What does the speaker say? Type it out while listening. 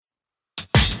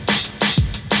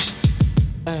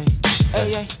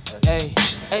hey,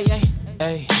 hey, hey,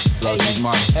 hey, Lord is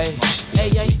Martin. Hey, hey,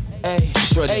 hey, hey,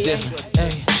 Detroit is different.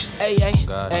 Hey, hey,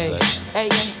 hey, hey, hey,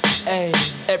 hey.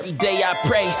 Every day I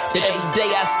pray that every day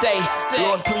I stay.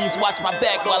 Lord, please watch my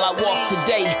back while I walk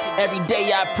today. Every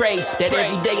day I pray that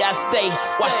every day I stay.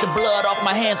 Wash the blood off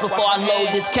my hands before I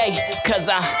load this K.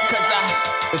 Cause I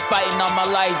been fighting all my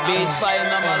life, bitch. Fighting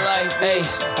all my life, hey.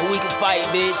 We can fight,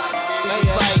 bitch.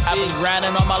 I've been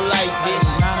grinding all my life, bitch.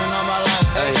 Grinding all my life,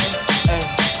 hey.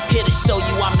 Here to show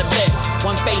you I'm the best.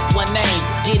 One face, one name.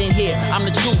 Get in here, I'm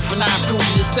the truth, and I prove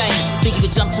you the same. Think you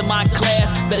can jump to my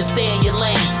class? Better stay in your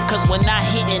lane. Cause when I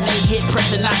hit and they hit,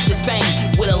 pressure not the same.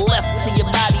 With a left to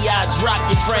your body, I drop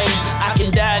your frame. I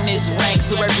can die in this rank,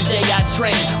 so every day I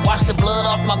train. Wash the blood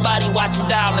off my body, watch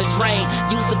it down the drain.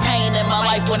 Use the pain in my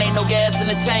life when ain't no gas in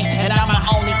the tank. And I'm my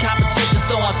only competition,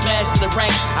 so I'm smashing the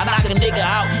ranks. I knock a nigga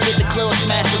out, hit the club,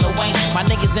 smashing the wings. My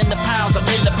niggas in the pounds, I'm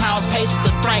in the pounds, paces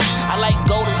to francs. I like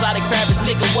gold exotic fabrics,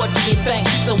 nigga, what do you think?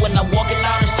 So when I'm walking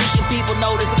down the street and people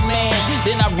notice the man,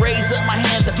 then I raise up my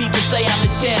hands and people say I'm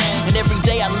the champ. And every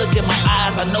day I look in my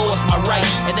eyes, I know it's my right.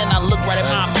 And then I look right at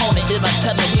my opponent, then I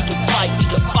tell him we can fight,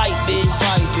 bitch. Fight, bitch.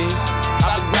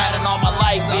 I've been grinding all my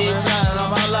life, bitch.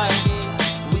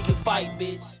 We can fight,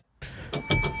 bitch.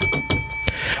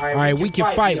 All right, we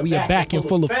can fight. We are back in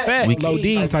full effect. Low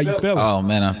D's, how you feeling? Oh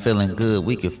man, I'm feeling good.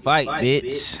 We can fight,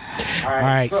 bitch. All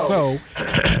right, so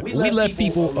we left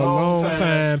people a long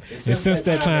time, and since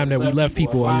that time that we left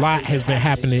people, a lot has been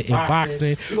happening in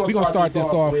boxing. We're gonna start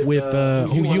this off with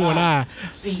who you and I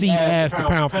see as the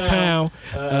pound for pound,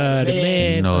 the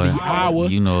man of the hour.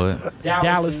 You know it.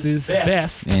 Dallas's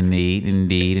best.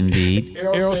 Indeed.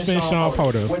 Errol Spence, Shawn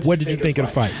Porter. What did you think of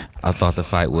the fight? I thought the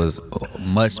fight was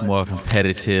much more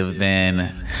competitive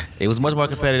than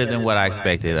what I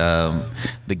expected.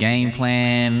 The game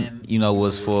plan,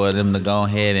 was for them to go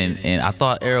ahead and I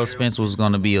thought Errol Spence was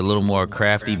going to be a little more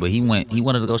crafty, but he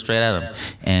wanted to go straight at him.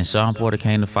 And Shawn Porter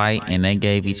came to fight, and they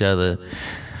gave each other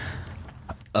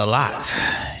a lot.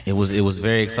 It was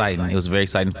very exciting. It was a very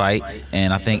exciting fight,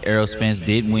 and I think Errol Spence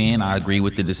did win. I agree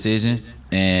with the decision.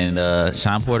 And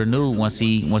Shawn Porter knew once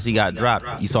he got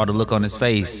dropped, you saw the look on his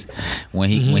face when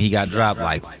he got dropped,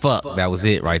 like fuck, that was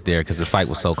it right there, because the fight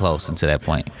was so close until that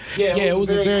point. Yeah, it was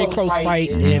a very close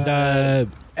fight, and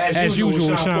as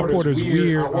usual, Shawn Porter's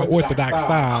weird, unorthodox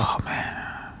style. Oh man.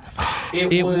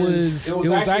 It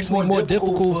was actually more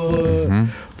difficult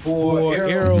for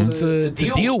Errol to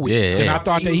deal with. And I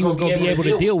thought that he was going to be able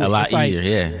to deal with. A lot easier,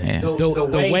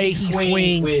 The way he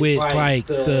swings with like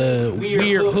the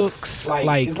weird hooks,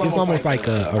 like it's almost like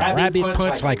a rabbit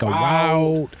punch, like a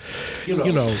wild,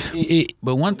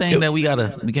 But one thing that we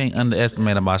can't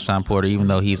underestimate about Shawn Porter, even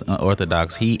though he's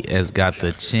unorthodox, he has got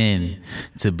the chin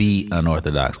to be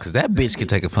unorthodox, because that bitch can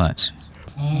take a punch.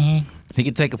 He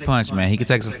could take a punch, man. He could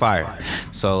take some fire.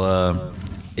 So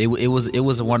it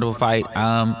was a wonderful fight.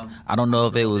 I don't know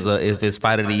if it's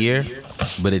fight of the year,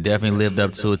 but it definitely lived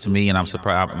up to it to me, and I'm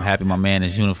surprised. I'm happy my man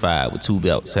is unified with 2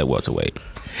 belts at welterweight.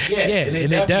 Yeah, and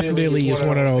it definitely is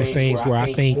one of those things where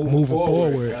I think moving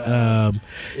forward,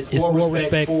 it's more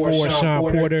respect for Shawn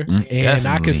Porter, and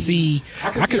definitely.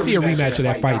 I could see a rematch of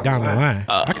that fight down the line.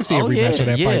 I could see a rematch of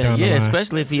that fight down the line.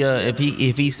 Especially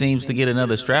if he seems to get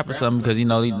another strap or something, because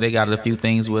they got a few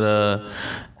things with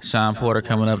Shawn Porter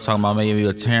coming up, talking about maybe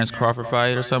a Terrance Crawford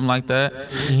fight or something like that,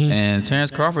 and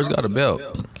Terrance Crawford's got a belt,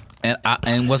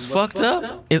 and what's fucked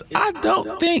up is I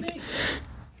don't think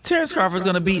Terrance Crawford's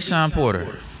gonna beat Shawn Porter.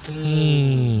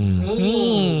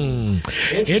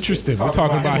 Interesting. We're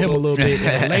talking about him a little bit in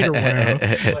a later round,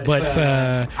 but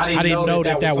I didn't know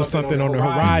that was something on the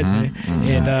horizon,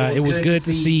 and it was good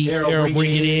to see Errol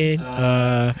bring it in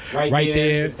right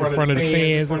there in front of the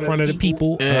fans, in front of the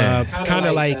people. Kind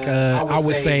of like I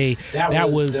would say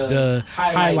that was the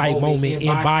highlight moment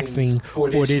in boxing for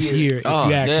this year, if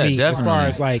you ask me. Definitely. As far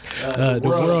as like the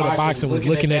world of boxing was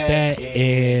looking at that,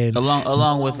 and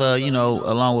along with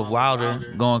Wilder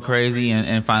going crazy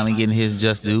and finally getting his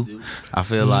just due. I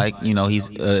feel like he's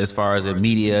as far as the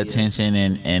media attention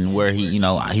and where he's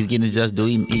getting his just due.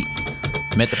 He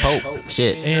met the Pope.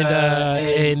 Shit.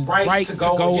 And right to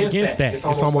go against that. It's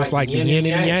almost like the yin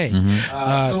and the yang.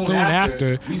 Soon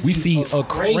after, we see a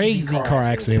crazy car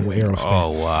accident with Errol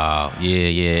Spence. Oh wow,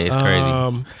 yeah, it's crazy.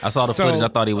 I saw the footage. I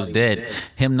thought he was dead.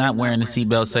 Him not wearing the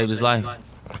seatbelt saved his life.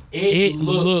 It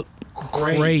looked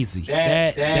crazy.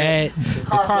 That the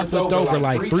car flipped over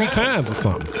like 3 times or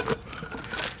something.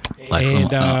 Like some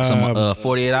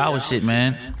 48-hour shit,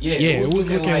 man. it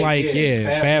was looking like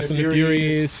Fast and the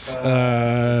Furious,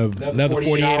 another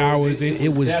 48 hours.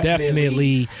 It was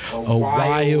definitely a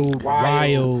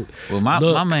wild. Well,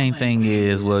 my main thing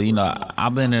is,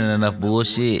 I've been in enough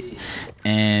bullshit,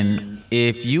 and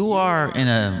if you are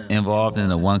involved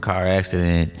in a one-car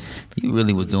accident, you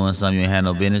really was doing something you ain't had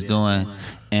no business doing.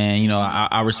 And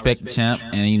I respect the champ,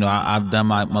 and I've done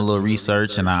my little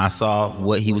research, and I saw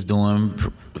what he was doing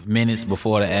minutes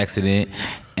before the accident,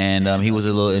 and he was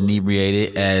a little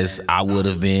inebriated, as I would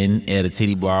have been at a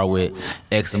titty bar with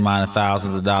X amount of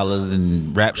thousands of dollars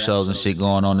and rap shows and shit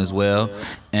going on as well.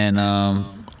 And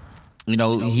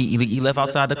he left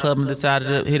outside the club and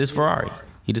decided to hit his Ferrari.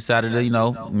 He decided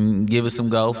to, give it some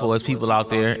go for his people out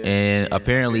there, and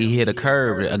apparently he hit a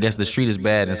curb. I guess the street is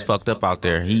bad and it's fucked up out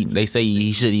there. They say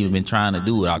he shouldn't even been trying to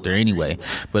do it out there anyway,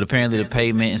 but apparently the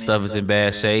pavement and stuff is in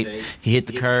bad shape. He hit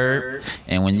the curb,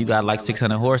 and when you got like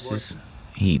 600 horses,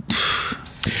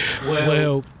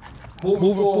 Well,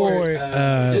 moving forward,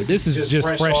 this is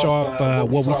just fresh off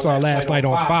what we saw last night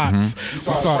on Fox. We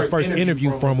saw the first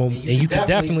interview from him, and you can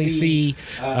definitely see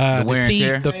the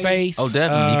teeth, the face. Oh,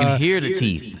 definitely. You can hear the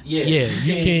teeth. Yeah,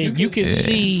 you can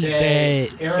see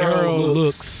that Errol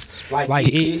looks like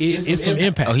it's some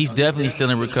impact. Oh, he's definitely still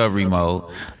in recovery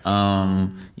mode.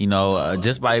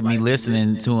 Just by me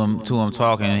listening to him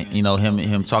talking,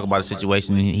 him talk about the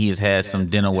situation, he has had some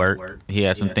dental work. He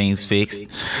had some things fixed.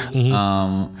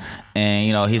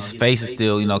 And his face is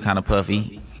still kind of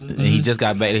puffy. He just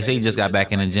got back. They say he just got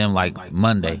back in the gym like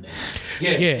Monday.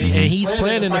 And he's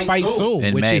planning to fight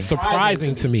soon, which is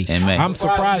surprising to me. I'm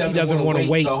surprised he doesn't want to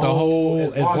wait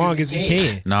as long as he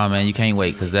can. No, man, you can't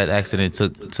wait, because that accident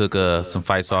took some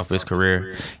fights off his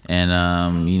career,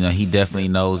 and he definitely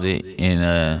knows it,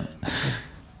 and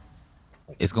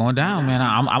it's going down, man.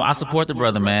 I support the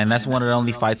brother, man. That's one of the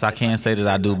only fights I can say that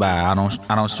I do buy. I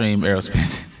don't stream Errol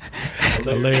Spence.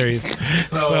 Hilarious.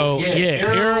 So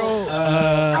Errol,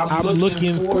 I'm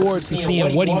looking forward to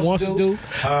seeing what he wants to do.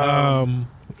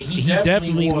 He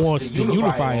definitely wants to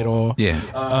unify it all.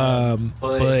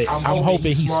 But I'm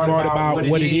hoping he's smart about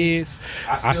what it is.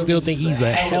 I still think he's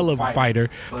a hell of a fighter,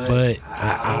 but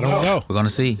I don't know. We're gonna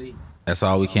see. That's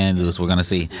all we can do, is we're gonna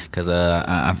see, because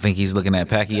I think he's looking at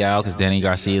Pacquiao, because Danny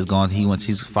Garcia is going.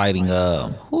 He's fighting.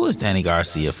 Who is Danny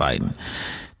Garcia fighting?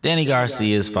 Danny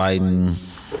Garcia is fighting.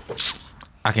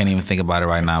 I can't even think about it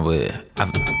right now, but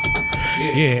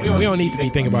we don't need to be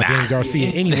thinking about Danny Garcia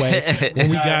anyway. When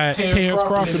we got Terrance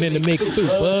Crawford in the mix too,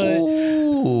 but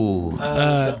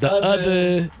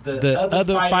the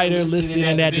other fighter listed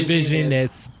in that division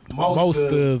that's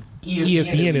most of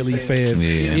ESPN at least says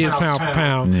is pound for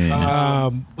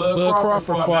pound. Bud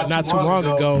Crawford fought not too long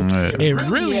ago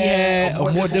and really had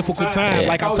a more difficult time.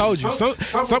 Like I told you,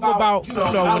 something about when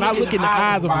I look in the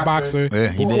eyes of a boxer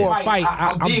before a fight,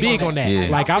 I'm big on that.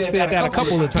 Like I've said that a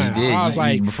couple of times. I was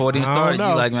like, before they started, you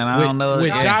like, man, I don't know. With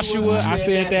Joshua, I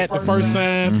said that the first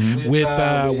time.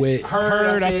 With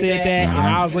Hurd, I said that, and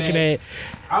I was looking at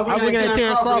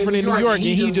Terrance Crawford in New York, and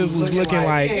he just was looking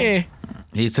like,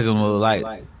 He took him a little light.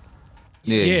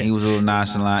 Yeah, he was a little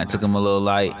nonchalant. Took him a little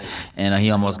light, and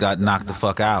he almost got knocked the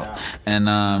fuck out. And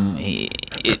they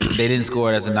didn't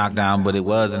score it as a knockdown, but it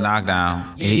was a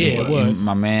knockdown. It was.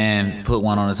 My man put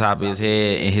one on the top of his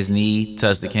head, and his knee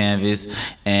touched the canvas,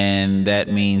 and that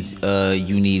means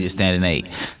you need to stand an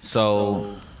 8.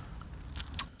 So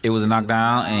it was a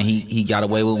knockdown, and he got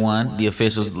away with one. The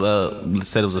officials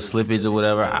said it was a slippage or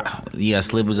whatever.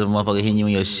 Slippage of a motherfucker hitting you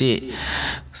in your shit.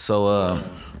 So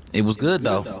it was good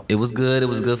though. It was good. It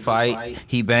was a good fight.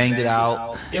 He banged it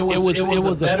out. It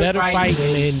was a better fight,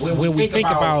 and when we think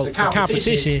about the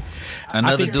competition,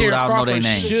 another I think dude, I don't know their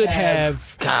name.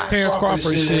 Terrance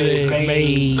Crawford should have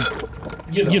made,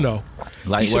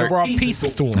 he should have brought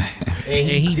pieces to him, and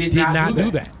he did not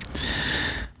do that.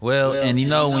 Well, and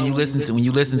when you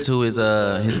listen to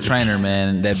his trainer,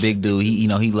 man, that big dude,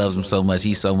 he loves him so much.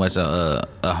 He's so much a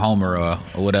homer or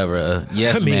whatever, a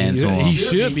yes man to him. He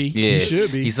should be. Yeah, he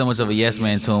should be. He's so much of a yes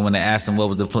man to him. When they asked him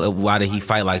why did he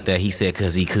fight like that, he said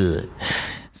because he could.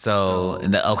 So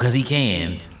because he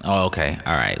can. Oh, okay,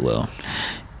 all right. Well,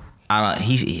 I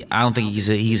don't think he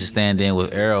should stand in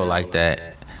with Errol like that.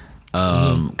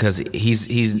 Because he's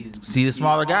the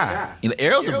smaller guy.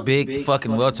 Errol's a big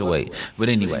fucking welterweight. But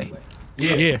anyway.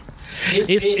 Yeah.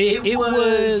 It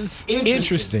was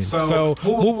interesting. So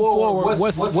moving forward,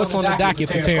 what's on the docket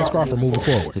for Terrance Crawford moving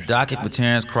forward? The docket for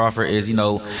Terrance Crawford is,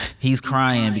 he's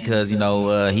crying because, he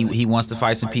wants to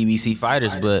fight some PBC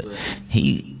fighters, but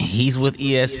he's with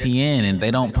ESPN and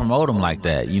they don't promote him like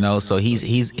that, so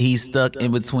he's stuck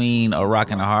in between a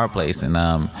rock and a hard place,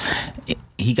 and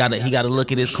he got to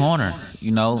look at his corner,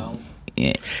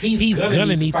 Yeah. He's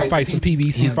gonna need to fight some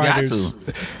PBC fighters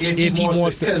if he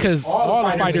wants to, because all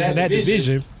the fighters in that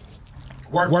division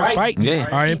worth fighting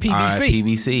are in PBC.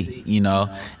 PBC,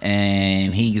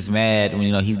 and he gets mad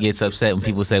when he gets upset when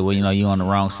people say, well, you're on the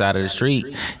wrong side of the street,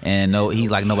 and he's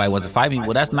like, nobody wants to fight me.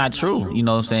 Well, that's not true. You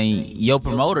know what I'm saying? Your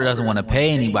promoter doesn't want to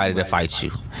pay anybody to fight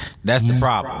you. That's the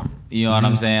problem. You know what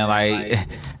I'm saying? Like,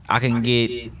 I can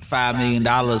get $5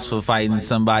 million for fighting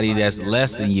somebody that's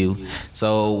less than you.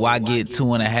 So why get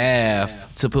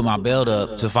 2.5 to put my belt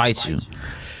up to fight you?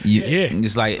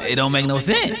 It's like, it don't make no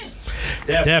sense.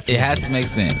 Definitely. It has to make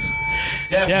sense.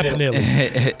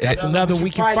 Definitely. That's another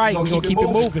week in fight. We're going to keep it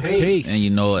moving. Peace. And you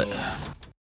know it.